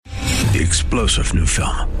the explosive new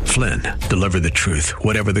film, Flynn, Deliver the Truth,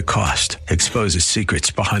 Whatever the Cost, exposes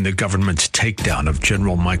secrets behind the government's takedown of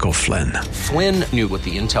General Michael Flynn. Flynn knew what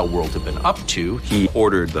the intel world had been up to. He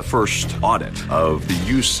ordered the first audit of the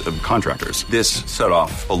use of contractors. This set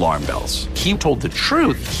off alarm bells. He told the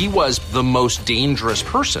truth. He was the most dangerous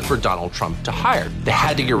person for Donald Trump to hire. They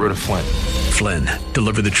had to get rid of Flynn. Flynn,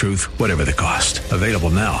 Deliver the Truth, Whatever the Cost. Available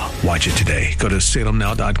now. Watch it today. Go to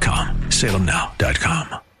salemnow.com.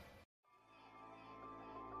 salemnow.com.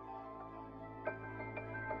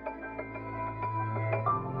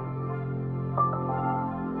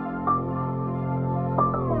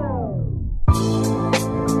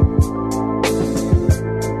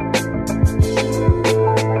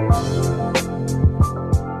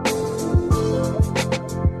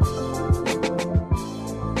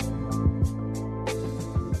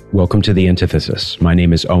 Welcome to The Antithesis. My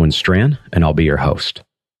name is Owen Strachan, and I'll be your host.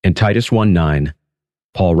 In Titus 1:9,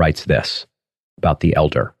 Paul writes this about the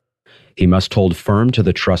elder. He must hold firm to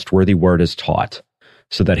the trustworthy word as taught,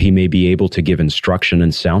 so that he may be able to give instruction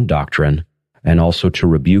in sound doctrine, and also to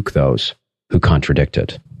rebuke those who contradict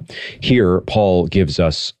it. Here, Paul gives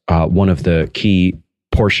us one of the key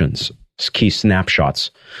portions, key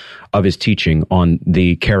snapshots of his teaching on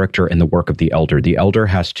the character and the work of the elder. The elder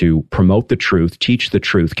has to promote the truth, teach the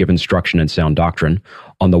truth, give instruction in sound doctrine.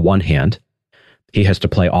 On the one hand, he has to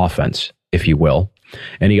play offense, if you will,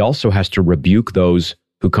 and he also has to rebuke those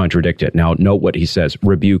who contradict it. Now, note what he says,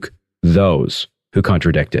 rebuke those who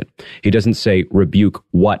contradict it. He doesn't say rebuke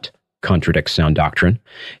what contradicts sound doctrine.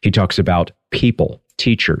 He talks about people,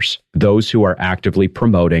 teachers, those who are actively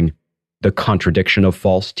promoting the contradiction of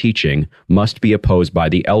false teaching must be opposed by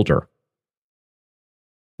the elder.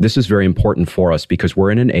 This is very important for us because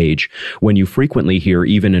we're in an age when you frequently hear,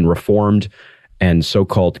 even in Reformed and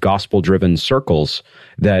so-called gospel-driven circles,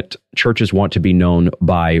 that churches want to be known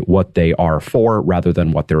by what they are for rather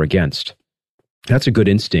than what they're against. That's a good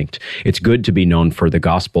instinct. It's good to be known for the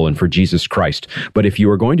gospel and for Jesus Christ. But if you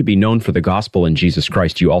are going to be known for the gospel and Jesus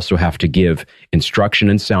Christ, you also have to give instruction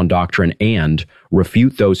in sound doctrine and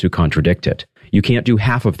refute those who contradict it. You can't do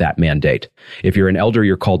half of that mandate. If you're an elder,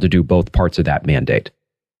 you're called to do both parts of that mandate.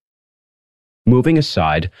 Moving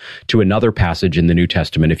aside to another passage in the New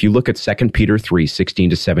Testament, if you look at 2 Peter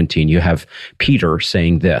 3:16-17, you have Peter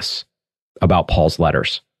saying this about Paul's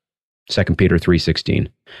letters. 2 Peter 3:16.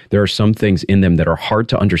 There are some things in them that are hard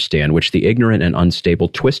to understand, which the ignorant and unstable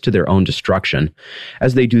twist to their own destruction,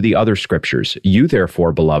 as they do the other scriptures. You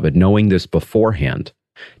therefore, beloved, knowing this beforehand,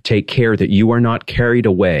 take care that you are not carried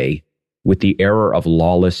away with the error of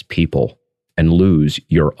lawless people and lose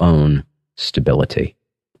your own stability.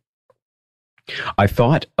 I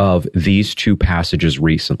thought of these two passages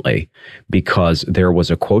recently because there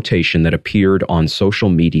was a quotation that appeared on social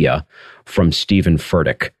media from Stephen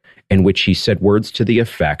Furtick, in which he said words to the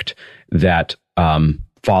effect that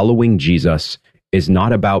following Jesus is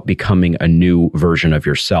not about becoming a new version of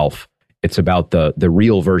yourself. It's about the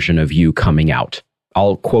real version of you coming out.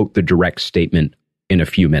 I'll quote the direct statement in a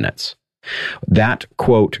few minutes. That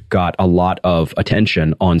quote got a lot of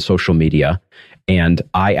attention on social media, and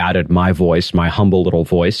I added my voice, my humble little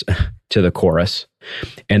voice, to the chorus.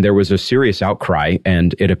 And there was a serious outcry,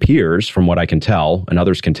 and it appears, from what I can tell, and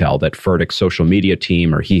others can tell, that Furtick's social media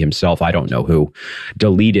team, or he himself, I don't know who,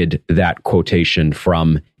 deleted that quotation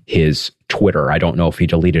from his Twitter. I don't know if he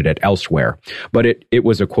deleted it elsewhere, but it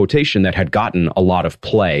was a quotation that had gotten a lot of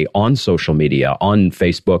play on social media, on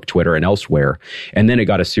Facebook, Twitter, and elsewhere, and then it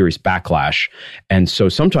got a serious backlash. And so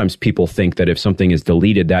sometimes people think that if something is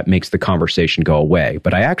deleted, that makes the conversation go away.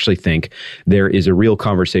 But I actually think there is a real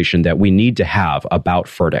conversation that we need to have about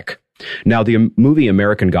Furtick. Now, the movie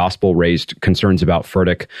American Gospel raised concerns about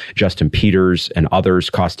Furtick. Justin Peters and others,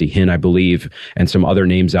 Costi Hinn, I believe, and some other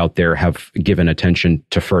names out there have given attention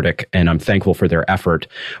to Furtick, and I'm thankful for their effort.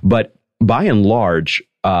 But by and large,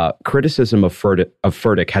 criticism of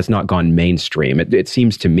Furtick has not gone mainstream. It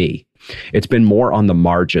seems to me. It's been more on the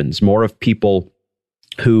margins, more of people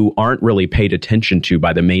who aren't really paid attention to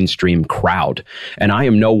by the mainstream crowd. And I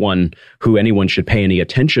am no one who anyone should pay any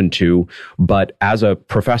attention to, but as a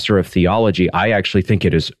professor of theology, I actually think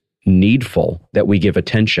it is needful that we give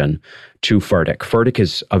attention to Furtick. Furtick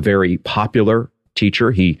is a very popular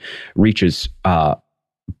teacher. He reaches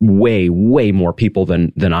way more people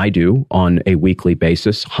than I do on a weekly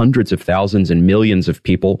basis. Hundreds of thousands and millions of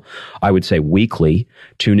people, I would say weekly,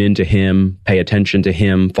 tune into him, pay attention to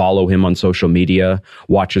him, follow him on social media,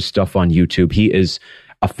 watch his stuff on YouTube. He is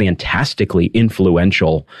a fantastically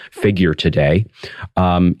influential figure today.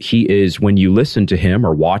 He is, when you listen to him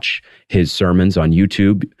or watch his sermons on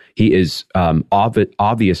YouTube, he is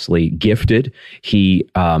obviously gifted. He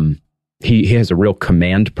He has a real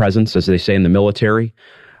command presence, as they say in the military.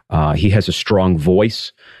 He has a strong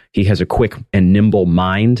voice. He has a quick and nimble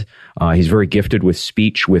mind. He's very gifted with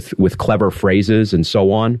speech, with clever phrases, and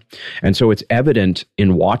so on. And so it's evident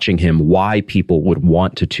in watching him why people would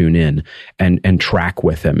want to tune in and track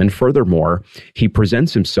with him. And furthermore, he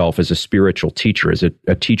presents himself as a spiritual teacher, as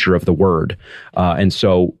a teacher of the word. And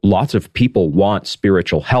so lots of people want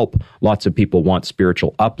spiritual help. Lots of people want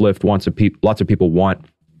spiritual uplift. Lots of people want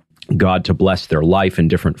God to bless their life in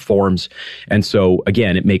different forms. And so,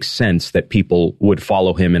 again, it makes sense that people would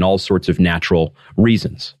follow him in all sorts of natural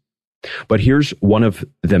reasons. But here's one of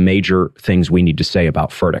the major things we need to say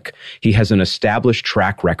about Furtick. He has an established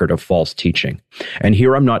track record of false teaching. And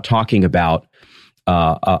here I'm not talking about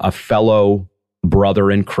a fellow brother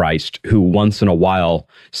in Christ who once in a while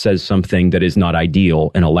says something that is not ideal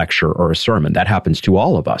in a lecture or a sermon. That happens to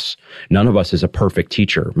all of us. None of us is a perfect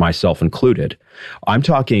teacher, myself included. I'm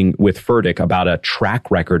talking with Furtick about a track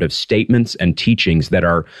record of statements and teachings that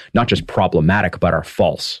are not just problematic, but are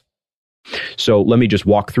false. So let me just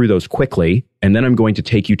walk through those quickly, and then I'm going to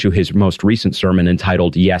take you to his most recent sermon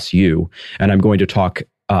entitled Yes, You, and I'm going to talk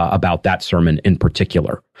about that sermon in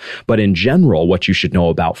particular. But in general, what you should know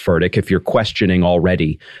about Furtick, if you're questioning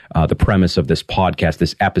already the premise of this podcast,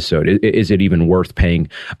 this episode, is it even worth paying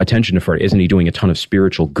attention to Furtick? Isn't he doing a ton of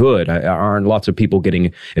spiritual good? Aren't lots of people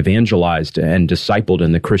getting evangelized and discipled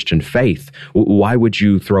in the Christian faith? Why would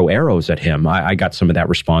you throw arrows at him? I got some of that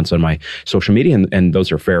response on my social media, and those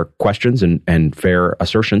are fair questions and fair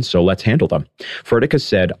assertions, so let's handle them. Furtick has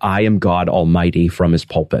said, "I am God Almighty" from his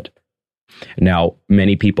pulpit. Now,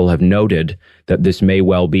 many people have noted that this may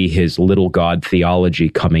well be his little God theology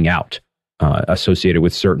coming out, associated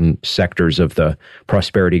with certain sectors of the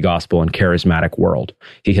prosperity gospel and charismatic world.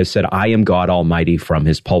 He has said, "I am God Almighty" from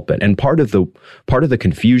his pulpit. And part of the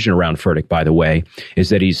confusion around Furtick, by the way, is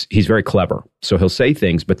that he's very clever. So he'll say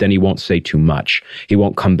things, but then he won't say too much. He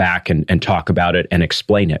won't come back and talk about it and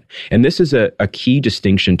explain it. And this is a key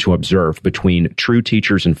distinction to observe between true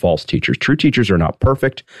teachers and false teachers. True teachers are not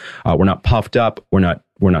perfect. We're not puffed up. We're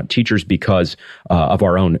not teachers because of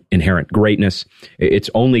our own inherent greatness.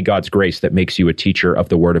 It's only God's grace that makes you a teacher of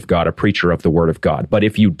the Word of God, a preacher of the Word of God. But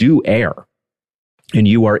if you do err, and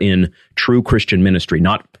you are in true Christian ministry,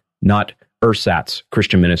 not ersatz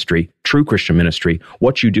Christian ministry, true Christian ministry,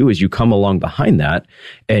 what you do is you come along behind that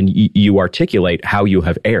and you articulate how you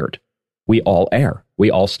have erred. We all err. We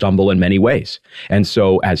all stumble in many ways. And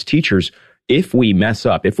so as teachers, if we mess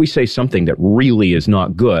up, if we say something that really is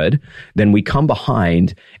not good, then we come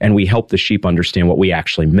behind and we help the sheep understand what we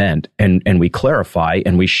actually meant, and we clarify,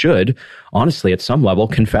 and we should, honestly, at some level,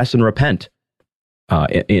 confess and repent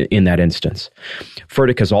in that instance.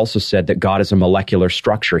 Furtick has also said that God is a molecular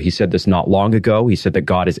structure. He said this not long ago. He said that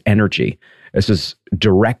God is energy. This is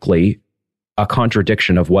directly a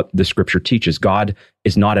contradiction of what the Scripture teaches. God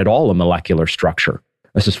is not at all a molecular structure.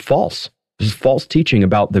 This is false. This is false teaching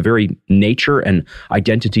about the very nature and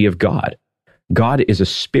identity of God. God is a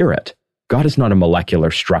spirit. God is not a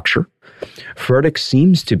molecular structure. Furtick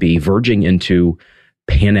seems to be verging into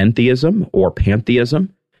panentheism or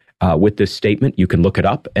pantheism with this statement. You can look it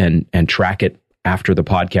up and track it after the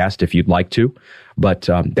podcast if you'd like to. But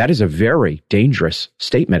that is a very dangerous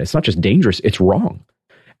statement. It's not just dangerous, it's wrong.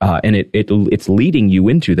 And it's leading you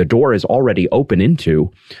into, the door is already open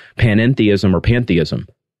into panentheism or pantheism.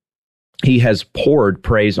 He has poured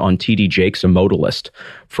praise on T.D. Jakes, a modalist.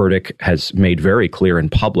 Furtick has made very clear in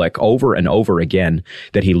public over and over again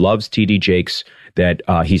that he loves T.D. Jakes, that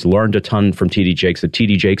he's learned a ton from T.D. Jakes, that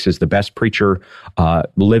T.D. Jakes is the best preacher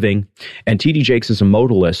living. And T.D. Jakes is a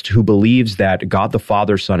modalist who believes that God the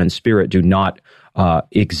Father, Son, and Spirit do not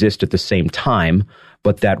exist at the same time,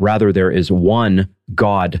 but that rather there is one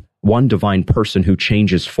God, one divine person who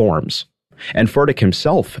changes forms. And Furtick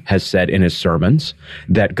himself has said in his sermons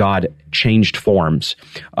that God changed forms.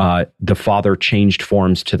 The Father changed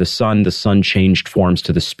forms to the Son changed forms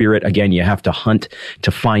to the Spirit. Again, you have to hunt to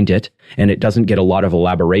find it, and it doesn't get a lot of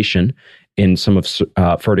elaboration in some of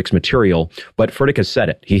Furtick's material, but Furtick has said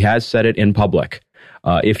it. He has said it in public.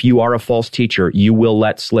 If you are a false teacher, you will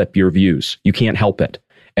let slip your views. You can't help it.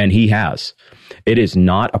 And he has. It is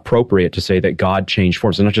not appropriate to say that God changed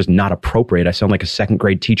forms. It's not just not appropriate. I sound like a second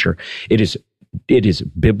grade teacher. It is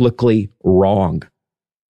biblically wrong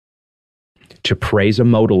to praise a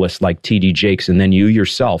modalist like T.D. Jakes and then you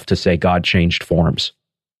yourself to say God changed forms.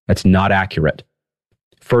 That's not accurate.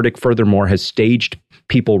 Furtick, furthermore, has staged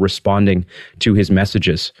people responding to his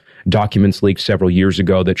messages. Documents leaked several years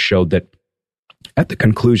ago that showed that At the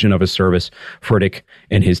conclusion of a service, Furtick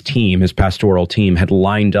and his team, his pastoral team, had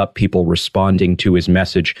lined up people responding to his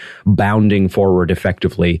message, bounding forward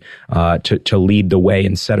effectively to lead the way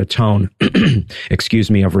and set a tone,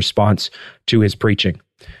 of response to his preaching.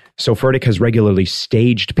 So Furtick has regularly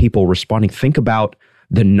staged people responding. Think about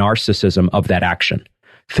the narcissism of that action.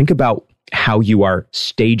 Think about how you are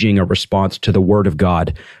staging a response to the Word of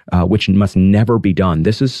God, which must never be done.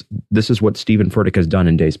 This is what Stephen Furtick has done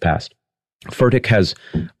in days past. Furtick has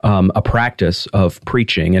a practice of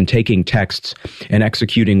preaching and taking texts and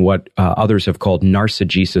executing what others have called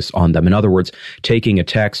narcigesis on them. In other words, taking a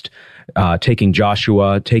text, taking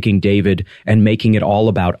Joshua, taking David, and making it all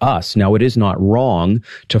about us. Now, it is not wrong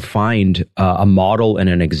to find a model and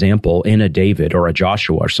an example in a David or a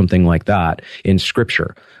Joshua or something like that in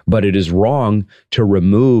Scripture. But it is wrong to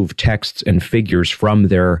remove texts and figures from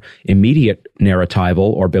their immediate narratival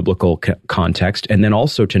or biblical context, and then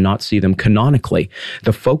also to not see them canonically.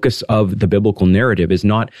 The focus of the biblical narrative is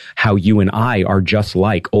not how you and I are just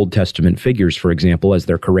like Old Testament figures, for example, as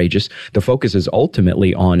they're courageous. The focus is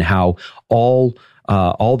ultimately on how all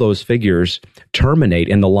those figures terminate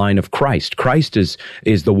in the line of Christ. Christ is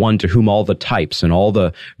the one to whom all the types and all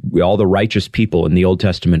the righteous people in the Old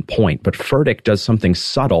Testament point. But Furtick does something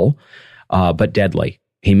subtle, but deadly.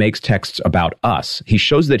 He makes texts about us. He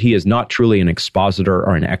shows that he is not truly an expositor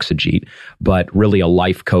or an exegete, but really a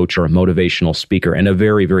life coach or a motivational speaker, and a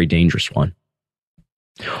very, very dangerous one.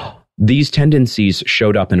 These tendencies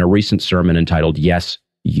showed up in a recent sermon entitled, Yes,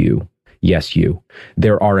 You. Yes, you.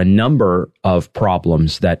 There are a number of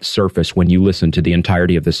problems that surface when you listen to the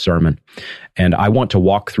entirety of this sermon. And I want to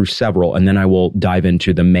walk through several, and then I will dive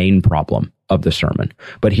into the main problem of the sermon.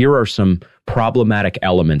 But here are some problematic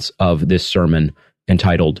elements of this sermon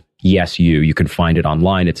entitled, Yes, You. You can find it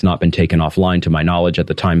online. It's not been taken offline to my knowledge at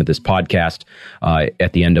the time of this podcast.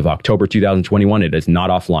 At the end of October 2021, it is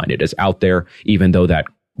not offline. It is out there, even though that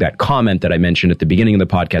comment that I mentioned at the beginning of the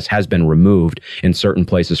podcast has been removed in certain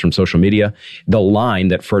places from social media. The line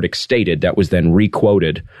that Furtick stated that was then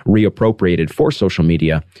reappropriated for social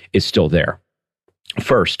media is still there.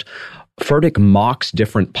 First, Furtick mocks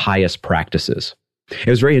different pious practices. It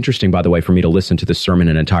was very interesting, by the way, for me to listen to this sermon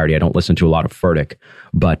in entirety. I don't listen to a lot of Furtick,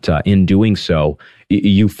 but in doing so,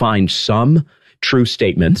 you find some true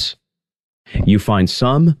statements, you find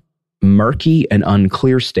some murky and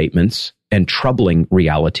unclear statements and troubling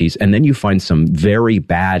realities, and then you find some very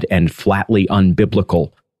bad and flatly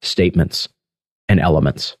unbiblical statements and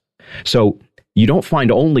elements. So you don't find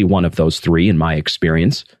only one of those three, in my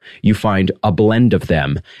experience. You find a blend of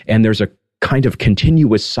them, and there's a kind of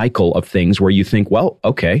continuous cycle of things where you think, well,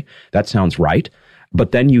 okay, that sounds right,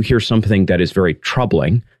 but then you hear something that is very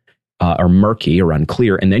troubling, or murky or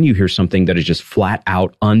unclear, and then you hear something that is just flat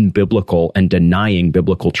out unbiblical and denying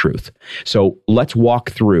biblical truth. So let's walk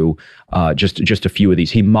through just a few of these.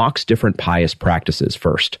 He mocks different pious practices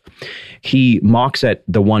first. He mocks at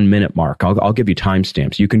the 1 minute mark. I'll give you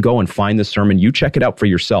timestamps. You can go and find the sermon. You check it out for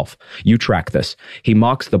yourself. You track this. He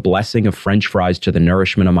mocks the blessing of French fries to the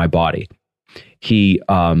nourishment of my body. He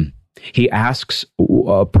asks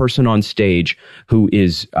a person on stage who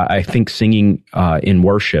is, I think, singing in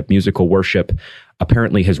worship, musical worship.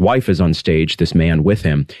 Apparently his wife is on stage, this man with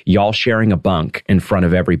him, y'all sharing a bunk in front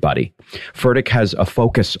of everybody. Furtick has a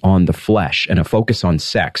focus on the flesh and a focus on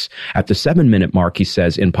sex. At the 7 minute mark, he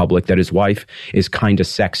says in public that his wife is kind of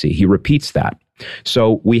sexy. He repeats that.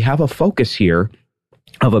 So we have a focus here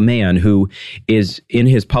of a man who is in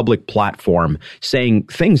his public platform saying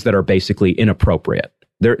things that are basically inappropriate.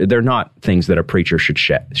 They're not things that a preacher should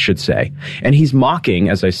say. And he's mocking,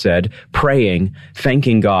 as I said, praying,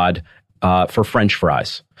 thanking God for French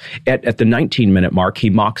fries. At the 19 minute mark,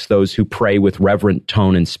 he mocks those who pray with reverent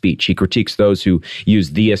tone and speech. He critiques those who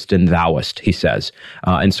use theist and thouist, he says.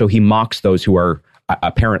 And so he mocks those who are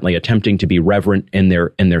apparently attempting to be reverent in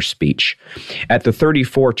their speech. At the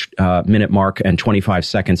 34 minute mark and 25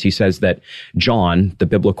 seconds, he says that John, the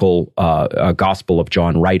biblical Gospel of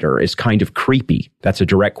John writer, is kind of creepy. That's a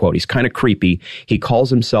direct quote. He's kind of creepy. He calls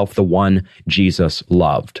himself the one Jesus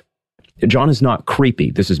loved. John is not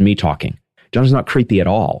creepy. This is me talking. John is not creepy at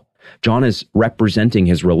all. John is representing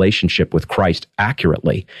his relationship with Christ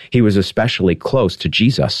accurately. He was especially close to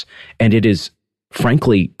Jesus, and it is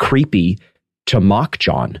frankly creepy to mock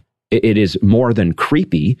John. It is more than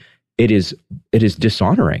creepy. It is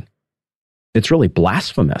dishonoring. It's really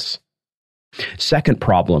blasphemous. Second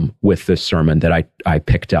problem with this sermon that I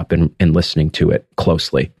picked up in listening to it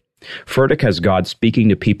closely. Furtick has God speaking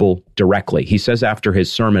to people directly. He says after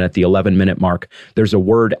his sermon at the 11 minute mark, there's a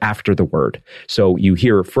word after the word. So you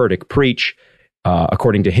hear Furtick preach,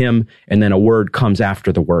 according to him, and then a word comes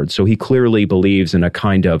after the word. So he clearly believes in a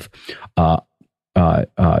kind of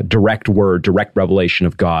direct word, direct revelation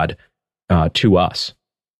of God to us.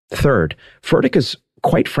 Third, Furtick is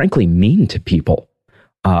quite frankly mean to people.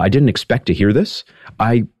 I didn't expect to hear this.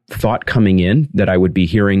 I thought coming in that I would be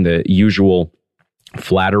hearing the usual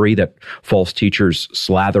flattery that false teachers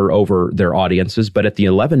slather over their audiences. But at the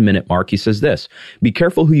 11-minute mark, he says this: be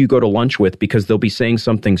careful who you go to lunch with, because they'll be saying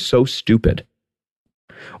something so stupid.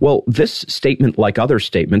 Well, this statement, like other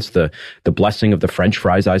statements, the blessing of the French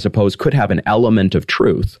fries, I suppose, could have an element of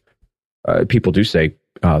truth. People do say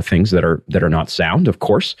things that are not sound, of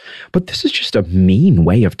course, but this is just a mean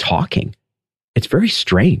way of talking. It's very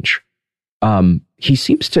strange. He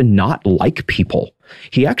seems to not like people.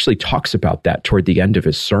 He actually talks about that toward the end of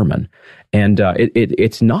his sermon, and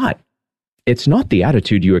it's not the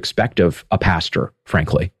attitude you expect of a pastor,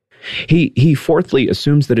 frankly. He fourthly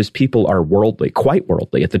assumes that his people are worldly, quite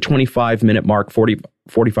worldly. At the 25-minute mark,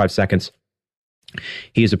 45 seconds,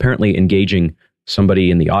 he is apparently engaging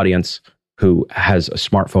somebody in the audience who has a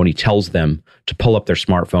smartphone. He tells them to pull up their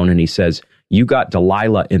smartphone, and he says, "You got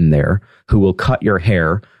Delilah in there who will cut your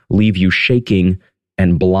hair, leave you shaking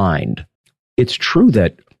and blind." It's true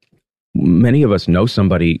that many of us know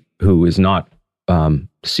somebody who is not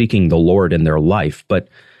seeking the Lord in their life, but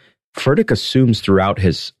Furtick assumes throughout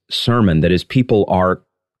his sermon that his people are,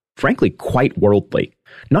 frankly, quite worldly,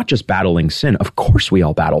 not just battling sin. Of course we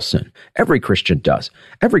all battle sin. Every Christian does.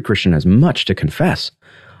 Every Christian has much to confess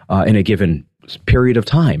in a given period of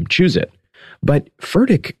time. Choose it. But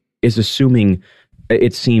Furtick is assuming,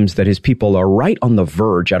 it seems, that his people are right on the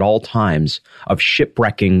verge at all times of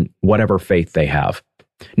shipwrecking whatever faith they have.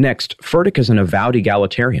 Next, Furtick is an avowed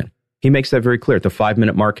egalitarian. He makes that very clear. At the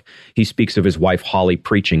 5-minute mark, he speaks of his wife, Holly,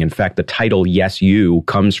 preaching. In fact, the title, Yes, You,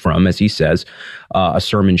 comes from, as he says, a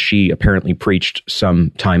sermon she apparently preached some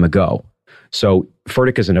time ago. So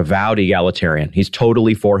Furtick is an avowed egalitarian. He's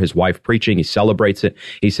totally for his wife preaching. He celebrates it.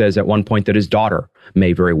 He says at one point that his daughter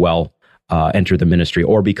may very well enter the ministry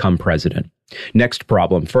or become president. Next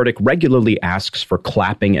problem, Furtick regularly asks for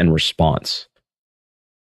clapping and response.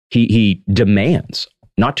 He demands,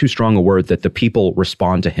 not too strong a word, that the people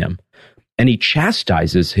respond to him. And he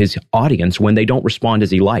chastises his audience when they don't respond as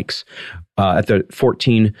he likes. At the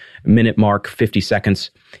 14-minute mark, 50 seconds,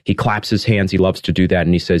 he claps his hands. He loves to do that.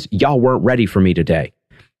 And he says, "Y'all weren't ready for me today."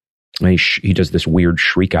 And he does this weird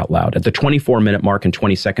shriek out loud. At the 24-minute mark and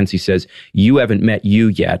 20 seconds, he says, "You haven't met you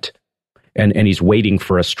yet." And he's waiting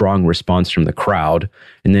for a strong response from the crowd.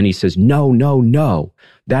 And then he says, No,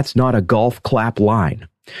 that's not a golf clap line.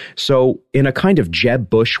 So in a kind of Jeb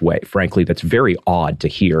Bush way, frankly, that's very odd to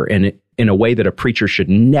hear, and in a way that a preacher should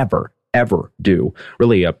never, ever do.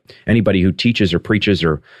 Really, anybody who teaches or preaches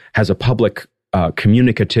or has a public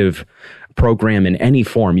communicative program in any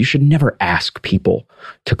form, you should never ask people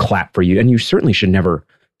to clap for you, and you certainly should never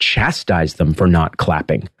chastise them for not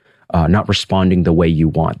clapping, not responding the way you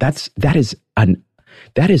want. That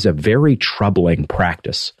is a very troubling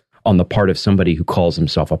practice on the part of somebody who calls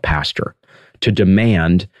himself a pastor, to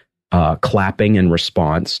demand clapping and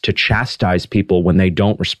response, to chastise people when they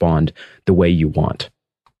don't respond the way you want.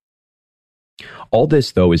 All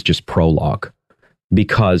this, though, is just prologue,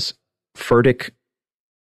 because Furtick's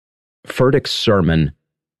sermon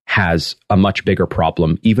has a much bigger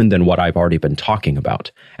problem even than what I've already been talking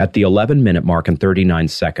about. At the 11-minute mark and 39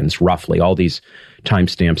 seconds, roughly, all these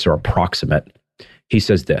timestamps are approximate, he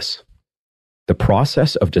says this: "The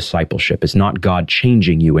process of discipleship is not God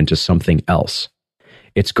changing you into something else.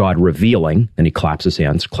 It's God revealing," and he claps his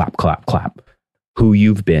hands, clap, clap, clap, "who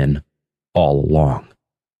you've been all along."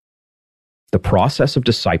 The process of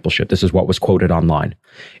discipleship, this is what was quoted online,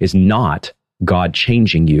 is not God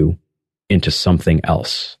changing you into something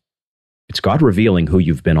else. It's God revealing who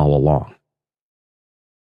you've been all along.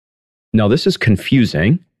 Now, this is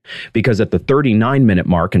confusing, because at the 39-minute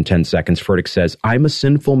mark and 10 seconds, Furtick says, "I'm a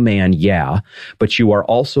sinful man, yeah, but you are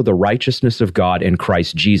also the righteousness of God in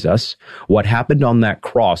Christ Jesus. What happened on that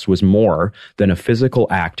cross was more than a physical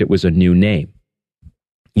act. It was a new name.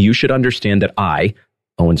 You should understand that I,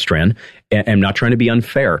 Owen Strachan, am not trying to be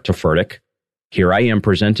unfair to Furtick. Here I am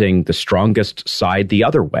presenting the strongest side the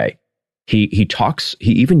other way." He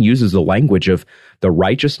even uses the language of the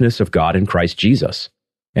righteousness of God in Christ Jesus,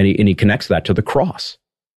 and he connects that to the cross.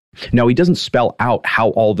 Now, he doesn't spell out how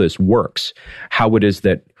all this works, how it is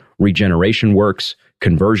that regeneration works,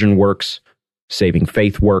 conversion works, saving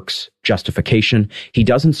faith works, justification. He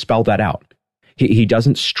doesn't spell that out. He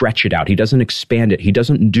doesn't stretch it out. He doesn't expand it. He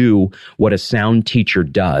doesn't do what a sound teacher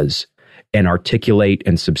does and articulate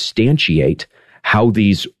and substantiate how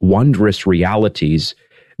these wondrous realities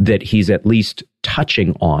that he's at least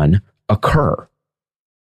touching on occur.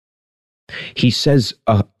 He says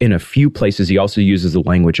in a few places, he also uses the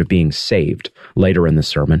language of being saved later in the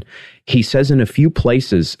sermon. He says in a few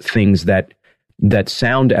places things that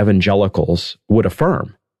sound evangelicals would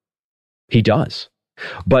affirm. He does.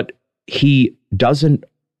 But he doesn't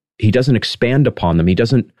expand upon them. He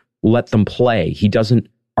doesn't let them play. He doesn't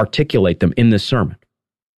articulate them in this sermon.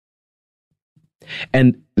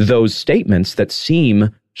 And those statements that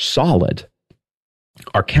seem solid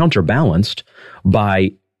are counterbalanced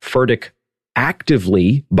by Furtick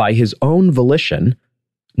actively, by his own volition,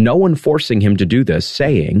 no one forcing him to do this,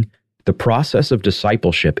 saying the process of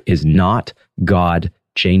discipleship is not God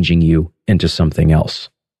changing you into something else.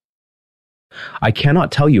 I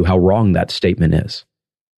cannot tell you how wrong that statement is.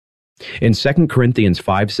 In 2 Corinthians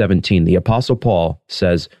 5:17, the Apostle Paul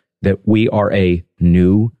says that we are a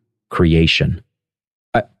new creation.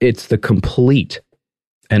 It's the complete,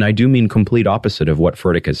 and I do mean complete opposite of what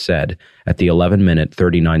Furtick has said at the 11-minute,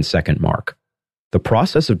 39-second mark. The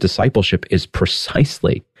process of discipleship is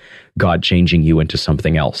precisely God changing you into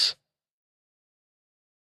something else.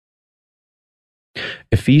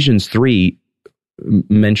 Ephesians 3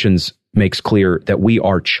 makes clear that we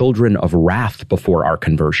are children of wrath before our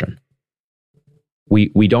conversion.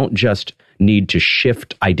 We don't just need to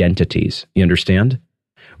shift identities, you understand?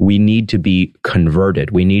 We need to be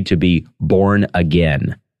converted. We need to be born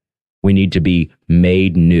again. We need to be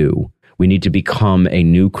made new. We need to become a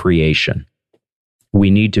new creation. We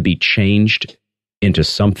need to be changed into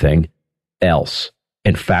something else.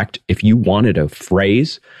 In fact, if you wanted a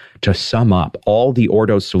phrase to sum up all the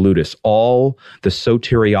Ordo Salutis, all the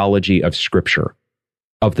soteriology of Scripture,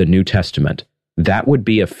 of the New Testament, that would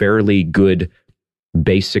be a fairly good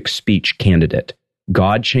basic speech candidate.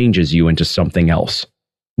 God changes you into something else.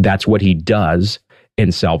 That's what he does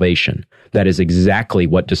in salvation. That is exactly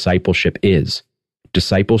what discipleship is.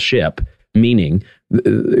 Discipleship, meaning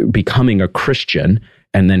becoming a Christian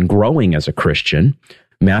and then growing as a Christian,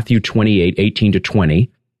 Matthew 28:18-20,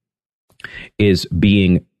 is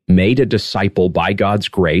being made a disciple by God's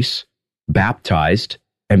grace, baptized,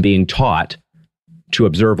 and being taught to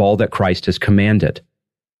observe all that Christ has commanded.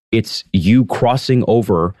 It's you crossing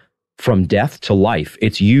over from death to life.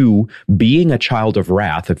 It's you being a child of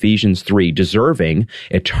wrath, Ephesians 3, deserving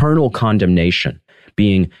eternal condemnation,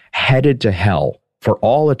 being headed to hell for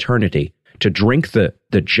all eternity to drink the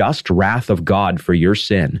just wrath of God for your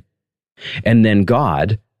sin. And then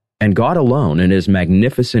God, and God alone in his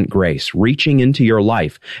magnificent grace, reaching into your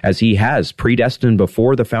life as he has predestined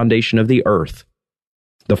before the foundation of the earth.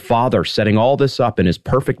 The Father setting all this up in his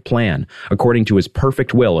perfect plan, according to his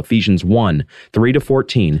perfect will, Ephesians 1,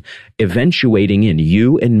 3-14, eventuating in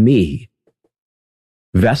you and me,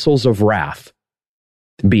 vessels of wrath,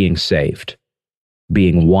 being saved,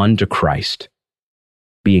 being won to Christ,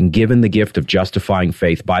 being given the gift of justifying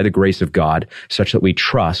faith by the grace of God, such that we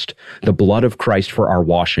trust the blood of Christ for our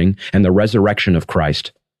washing and the resurrection of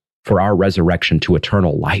Christ for our resurrection to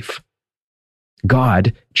eternal life.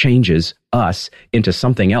 God changes us into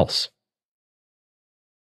something else.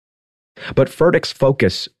 But Furtick's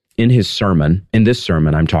focus in his sermon, in this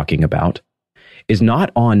sermon I'm talking about, is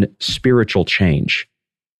not on spiritual change.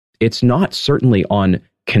 It's not certainly on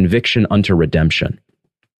conviction unto redemption.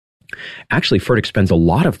 Actually, Furtick spends a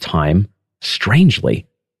lot of time, strangely,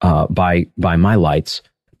 by my lights,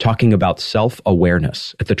 talking about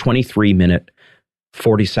self-awareness. At the 23-minute,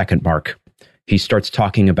 40-second mark, he starts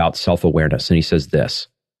talking about self-awareness, and he says this: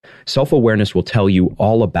 self-awareness will tell you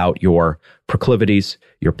all about your proclivities,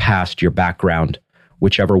 your past, your background,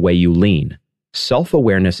 whichever way you lean.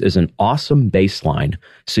 Self-awareness is an awesome baseline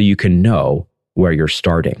so you can know where you're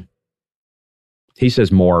starting. He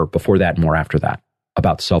says more before that, more after that,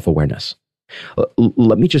 about self-awareness.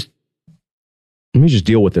 Let me just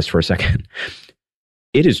deal with this for a second.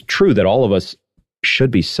 It is true that all of us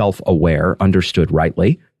should be self-aware, understood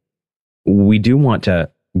rightly. We do want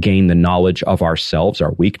to gain the knowledge of ourselves,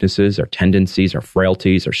 our weaknesses, our tendencies, our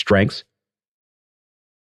frailties, our strengths.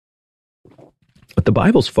 But the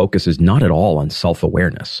Bible's focus is not at all on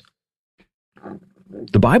self-awareness.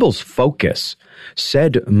 The Bible's focus,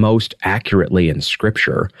 said most accurately in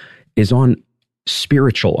Scripture, is on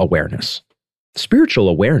spiritual awareness. Spiritual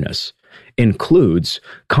awareness includes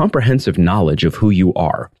comprehensive knowledge of who you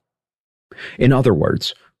are. In other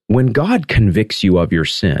words, when God convicts you of your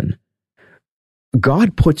sin,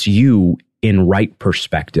 God puts you in right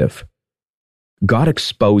perspective. God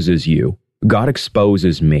exposes you. God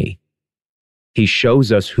exposes me. He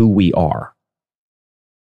shows us who we are.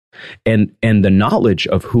 And the knowledge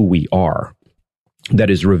of who we are that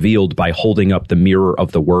is revealed by holding up the mirror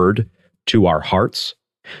of the Word to our hearts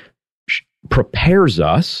prepares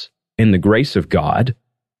us in the grace of God,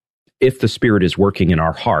 if the Spirit is working in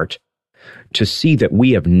our heart, to see that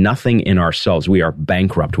we have nothing in ourselves. We are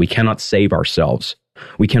bankrupt. We cannot save ourselves.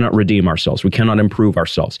 We cannot redeem ourselves. We cannot improve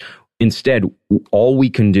ourselves. Instead, all we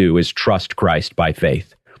can do is trust Christ by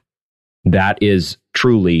faith. That is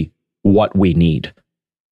truly what we need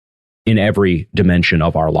in every dimension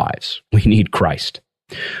of our lives. We need Christ.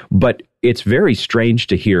 But it's very strange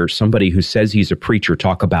to hear somebody who says he's a preacher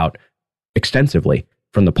talk about extensively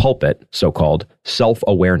from the pulpit, so-called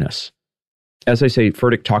self-awareness. As I say,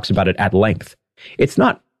 Furtick talks about it at length. It's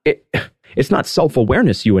not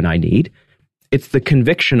self-awareness you and I need. It's the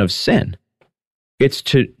conviction of sin. It's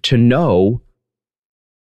to know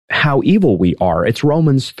how evil we are. It's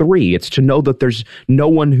Romans 3. It's to know that there's no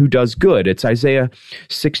one who does good. It's Isaiah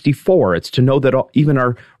 64. It's to know that even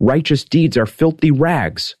our righteous deeds are filthy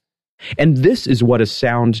rags. And this is what a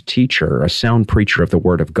sound teacher, a sound preacher of the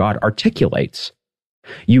Word of God articulates.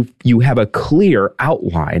 You have a clear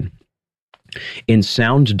outline in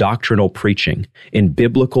sound doctrinal preaching, in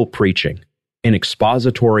biblical preaching, in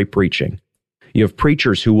expository preaching. You have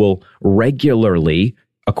preachers who will regularly,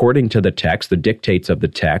 according to the text, the dictates of the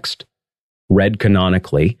text, read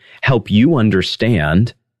canonically, help you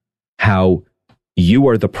understand how you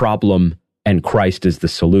are the problem and Christ is the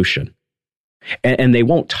solution. And they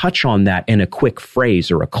won't touch on that in a quick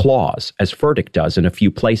phrase or a clause, as Furtick does in a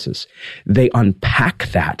few places. They unpack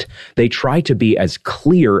that. They try to be as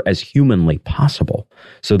clear as humanly possible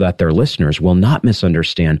so that their listeners will not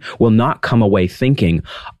misunderstand, will not come away thinking,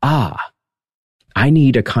 I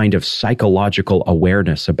need a kind of psychological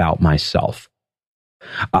awareness about myself.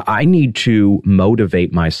 I need to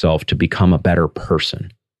motivate myself to become a better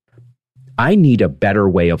person. I need a better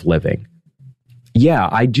way of living. Yeah,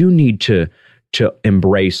 I do need to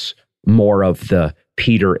embrace more of the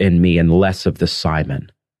Peter in me and less of the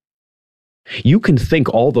Simon. You can think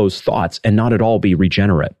all those thoughts and not at all be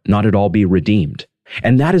regenerate, not at all be redeemed.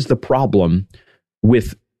 And that is the problem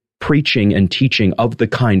with preaching and teaching of the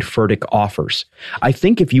kind Furtick offers. I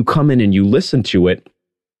think if you come in and you listen to it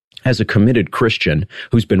as a committed Christian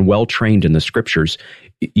who's been well trained in the Scriptures,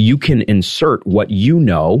 you can insert what you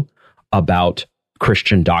know about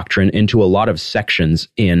Christian doctrine into a lot of sections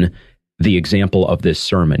in the example of this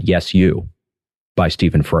sermon, Yes, You, by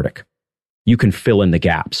Stephen Furtick. You can fill in the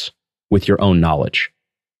gaps with your own knowledge.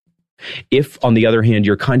 If, on the other hand,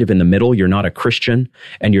 you're kind of in the middle, you're not a Christian,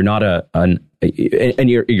 and you're not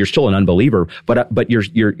you're still an unbeliever, but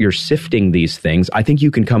you're sifting these things, I think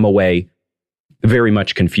you can come away very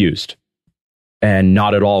much confused and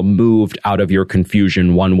not at all moved out of your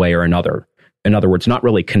confusion one way or another. In other words, not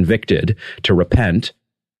really convicted to repent,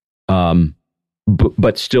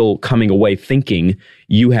 but still coming away thinking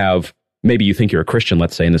maybe you think you're a Christian,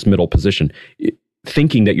 let's say, in this middle position,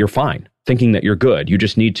 thinking that you're fine, thinking that you're good. You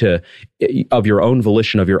just need to, of your own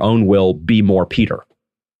volition, of your own will, be more Peter.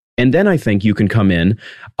 And then I think you can come in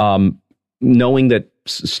knowing that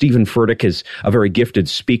Stephen Furtick is a very gifted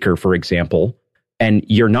speaker, for example, and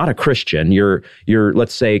you're not a Christian. You're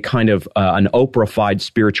let's say, kind of an Oprah-fied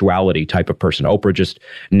spirituality type of person. Oprah just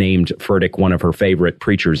named Furtick one of her favorite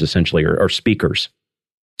preachers, essentially, or speakers.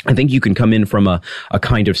 I think you can come in from a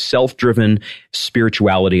kind of self-driven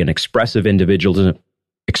spirituality and expressive individualist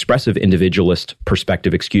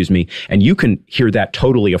perspective, and you can hear that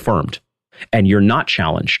totally affirmed, and you're not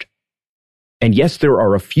challenged. And yes, there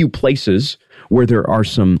are a few places where there are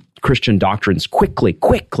some Christian doctrines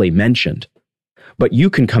quickly mentioned, but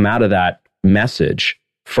you can come out of that message,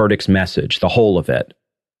 Furtick's message, the whole of it.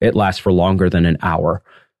 It lasts for longer than an hour,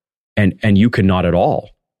 and you cannot at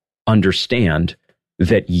all understand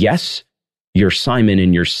that, yes, you're Simon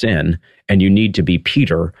in your sin, and you need to be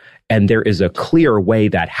Peter, and there is a clear way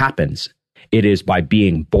that happens. It is by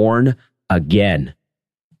being born again.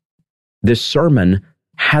 This sermon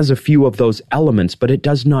has a few of those elements, but it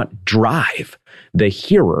does not drive the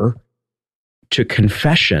hearer to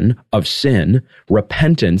confession of sin,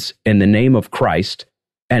 repentance in the name of Christ,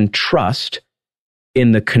 and trust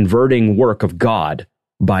in the converting work of God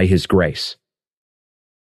by His grace.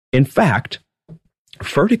 In fact,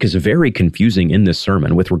 Furtick is very confusing in this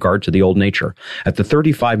sermon with regard to the old nature. At the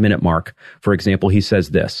 35-minute mark, for example, he says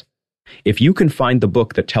this: "If you can find the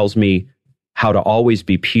book that tells me how to always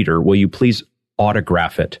be Peter, will you please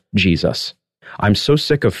autograph it, Jesus? I'm so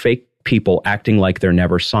sick of fake people acting like they're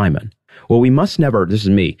never Simon." Well, we must never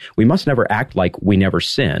act like we never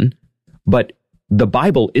sin, but the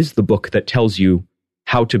Bible is the book that tells you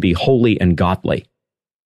how to be holy and godly.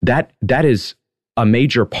 That is a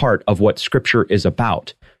major part of what Scripture is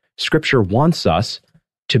about. Scripture wants us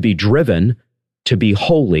to be driven to be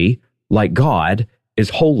holy like God is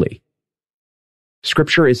holy.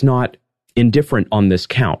 Scripture is not indifferent on this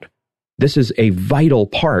count. This is a vital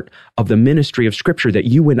part of the ministry of Scripture, that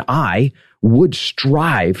you and I would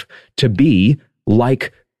strive to be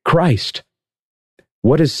like Christ.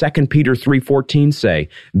 What does 2 Peter 3:14 say?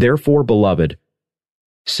 Therefore, beloved,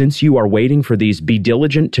 since you are waiting for these, be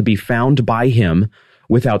diligent to be found by him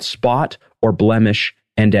without spot or blemish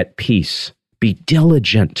and at peace. Be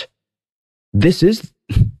diligent.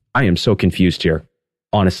 I am so confused here,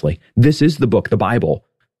 honestly. This is the book, the Bible.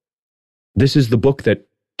 This is the book that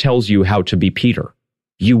tells you how to be Peter.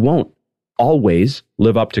 You won't always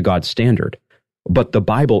live up to God's standard, but the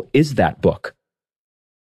Bible is that book.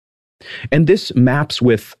 And this maps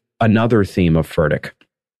with another theme of Furtick,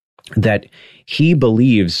 that he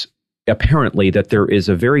believes, apparently, that there is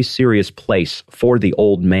a very serious place for the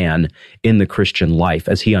old man in the Christian life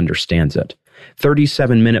as he understands it.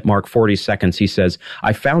 37-minute mark, 40 seconds, he says,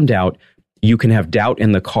 I found out you can have doubt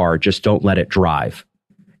in the car, just don't let it drive.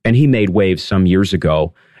 And he made waves some years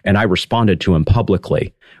ago, and I responded to him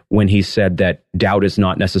publicly when he said that doubt is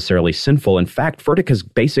not necessarily sinful. In fact, Furtick has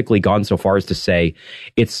basically gone so far as to say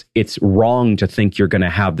it's wrong to think you're going to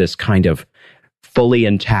have this kind of fully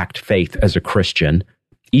intact faith as a Christian,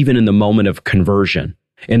 even in the moment of conversion,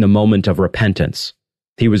 in the moment of repentance.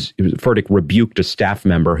 Furtick rebuked a staff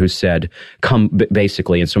member who said, come,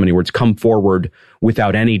 basically, in so many words, come forward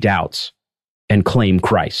without any doubts and claim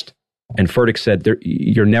Christ. And Furtick said,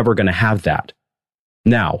 you're never going to have that.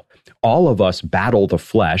 Now, all of us battle the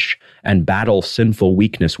flesh and battle sinful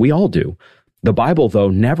weakness. We all do. The Bible, though,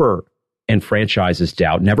 never enfranchises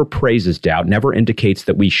doubt, never praises doubt, never indicates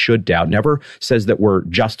that we should doubt, never says that we're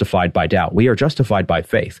justified by doubt. We are justified by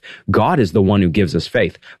faith. God is the one who gives us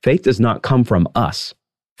faith. Faith does not come from us.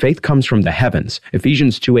 Faith comes from the heavens.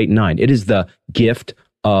 Ephesians 2:8-9. It is the gift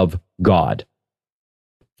of God.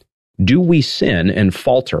 Do we sin and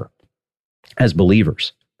falter as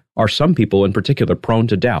believers? Are some people in particular prone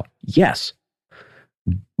to doubt? Yes.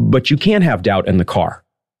 But you can't have doubt in the car.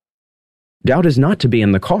 Doubt is not to be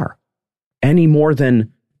in the car, any more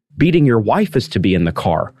than beating your wife is to be in the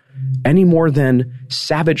car, any more than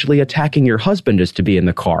savagely attacking your husband is to be in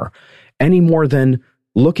the car, any more than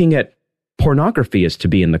looking at pornography is to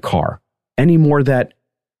be in the car, any more that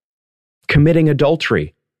committing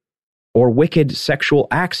adultery or wicked sexual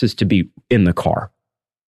acts is to be in the car.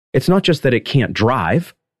 It's not just that it can't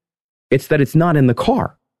drive, it's that it's not in the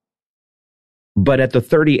car. But at the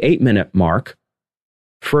 38-minute mark,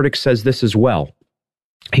 Furtick says this as well.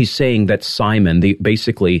 He's saying that Simon,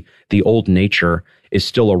 basically the old nature, is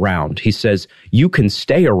still around. He says, you can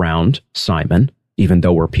stay around, Simon, even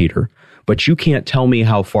though we're Peter, but you can't tell me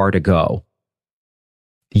how far to go.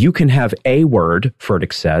 You can have a word,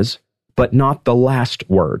 Furtick says, but not the last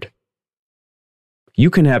word. You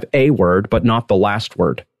can have a word, but not the last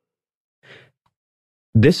word.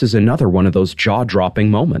 This is another one of those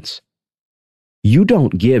jaw-dropping moments. You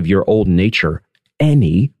don't give your old nature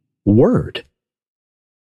any word.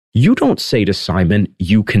 You don't say to Simon,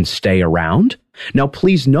 you can stay around. Now,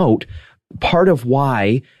 please note, part of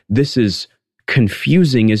why this is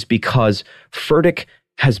confusing is because Furtick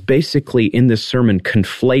has basically in this sermon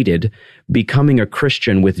conflated becoming a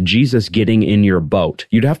Christian with Jesus getting in your boat.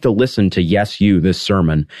 You'd have to listen to Yes, You, this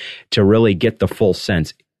sermon, to really get the full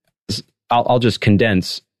sense. I'll just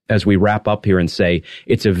condense as we wrap up here and say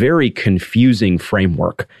it's a very confusing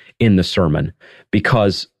framework in the sermon,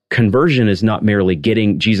 because conversion is not merely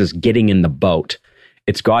Jesus getting in the boat.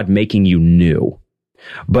 It's God making you new.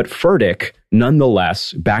 But Furtick,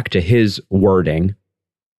 nonetheless, back to his wording,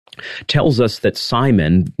 tells us that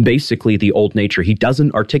Simon, basically the old nature, he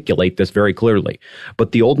doesn't articulate this very clearly,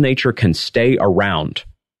 but the old nature can stay around.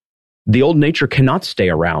 The old nature cannot stay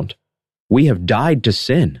around. We have died to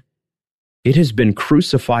sin. It has been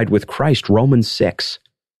crucified with Christ, Romans 6.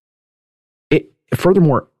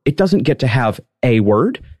 Furthermore, it doesn't get to have a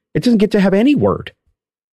word. It doesn't get to have any word.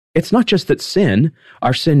 It's not just that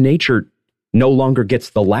our sin nature, no longer gets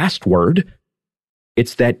the last word.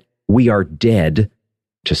 It's that we are dead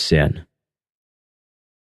to sin.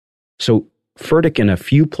 So Furtick, in a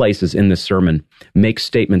few places in this sermon, makes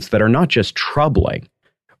statements that are not just troubling,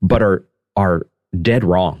 but are dead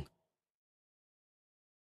wrong.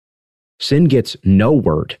 Sin gets no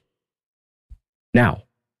word. Now,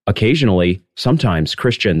 occasionally, sometimes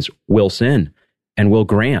Christians will sin and will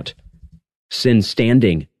grant sin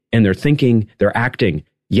standing in their thinking, their acting,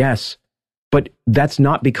 yes. But that's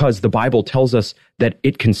not because the Bible tells us that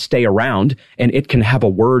it can stay around and it can have a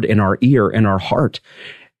word in our ear, in our heart.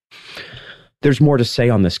 There's more to say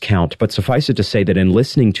on this count, but suffice it to say that in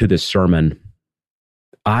listening to this sermon,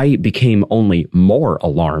 I became only more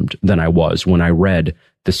alarmed than I was when I read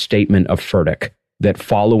the statement of Furtick that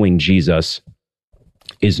following Jesus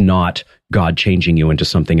is not God changing you into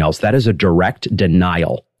something else. That is a direct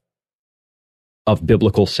denial of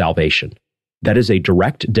biblical salvation. That is a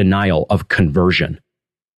direct denial of conversion,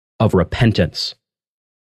 of repentance,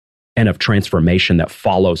 and of transformation that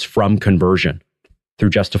follows from conversion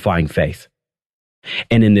through justifying faith.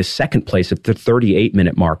 And in this second place, at the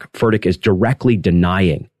 38-minute mark, Furtick is directly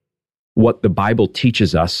denying what the Bible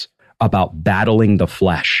teaches us about battling the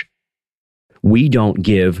flesh. We don't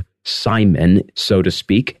give Simon, so to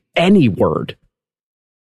speak, any word.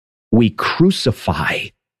 We crucify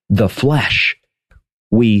the flesh.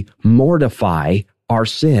 We mortify our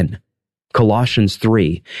sin. Colossians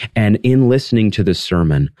 3. And in listening to this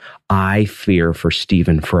sermon, I fear for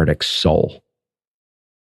Stephen Furtick's soul.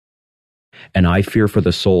 And I fear for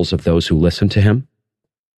the souls of those who listen to him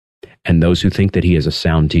and those who think that he is a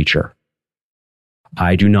sound teacher.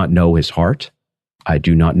 I do not know his heart. I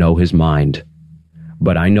do not know his mind.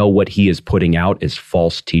 But I know what he is putting out is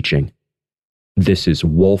false teaching. This is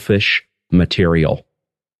wolfish material.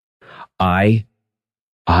 I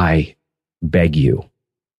beg you,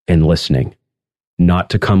 in listening, not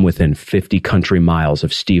to come within 50 country miles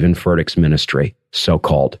of Stephen Furtick's ministry,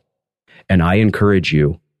 so-called. And I encourage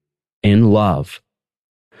you, in love,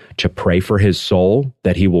 to pray for his soul,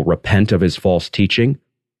 that he will repent of his false teaching,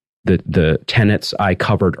 the tenets I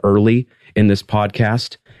covered early in this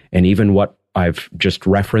podcast, and even what I've just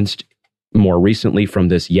referenced more recently from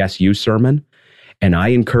this Yes You sermon. And I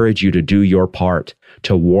encourage you to do your part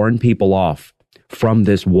to warn people off from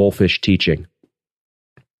this wolfish teaching.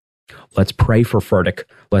 Let's pray for Furtick.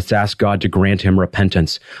 Let's ask God to grant him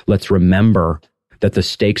repentance. Let's remember that the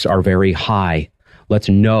stakes are very high. Let's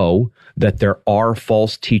know that there are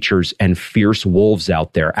false teachers and fierce wolves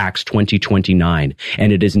out there, Acts 20:29.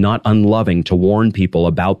 And it is not unloving to warn people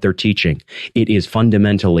about their teaching. It is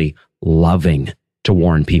fundamentally loving to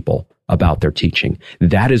warn people about their teaching.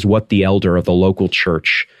 That is what the elder of the local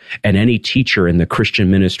church and any teacher in the Christian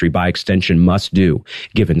ministry by extension must do: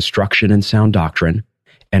 give instruction in sound doctrine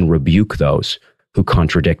and rebuke those who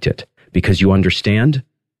contradict it. Because you understand,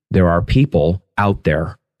 there are people out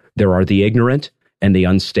there. There are the ignorant and the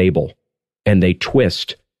unstable, and they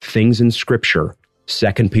twist things in Scripture,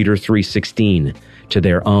 2 Peter 3:16, to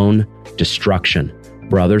their own destruction.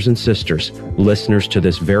 Brothers and sisters, listeners to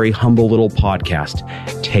this very humble little podcast,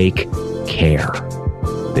 take care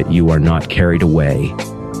that you are not carried away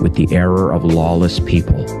with the error of lawless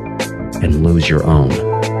people and lose your own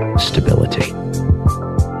stability.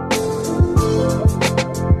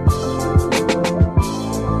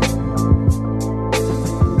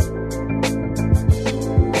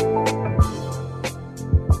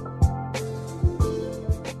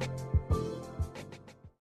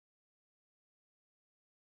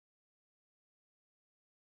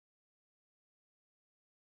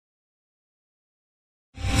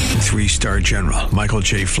 Three-star General Michael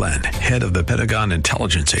J. Flynn, head of the Pentagon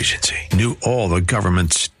Intelligence Agency, knew all the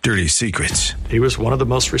government's dirty secrets. He was one of the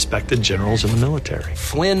most respected generals in the military.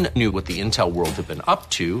 Flynn knew what the intel world had been up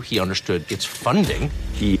to. He understood its funding.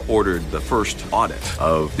 He ordered the first audit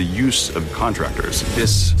of the use of contractors.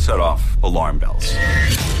 This set off alarm bells.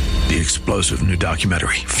 The explosive new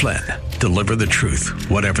documentary, Flynn, Deliver the Truth,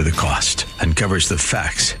 Whatever the Cost, uncovers the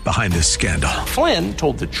facts behind this scandal. Flynn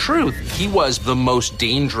told the truth. He was the most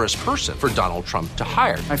dangerous person for Donald Trump to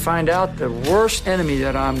hire. I find out the worst enemy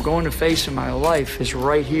that I'm going to face in my life is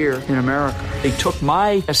right here in America. They took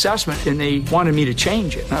my assessment and they wanted me to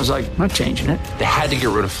change it. And I was like, I'm not changing it. They had to get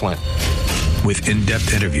rid of Flynn. With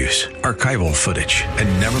in-depth interviews, archival footage,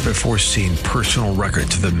 and never-before-seen personal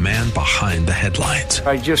records of the man behind the headlines.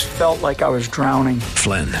 I just felt like I was drowning.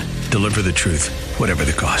 Flynn, Deliver the Truth, Whatever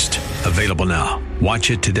the Cost. Available now.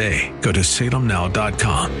 Watch it today. Go to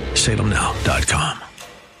salemnow.com. salemnow.com.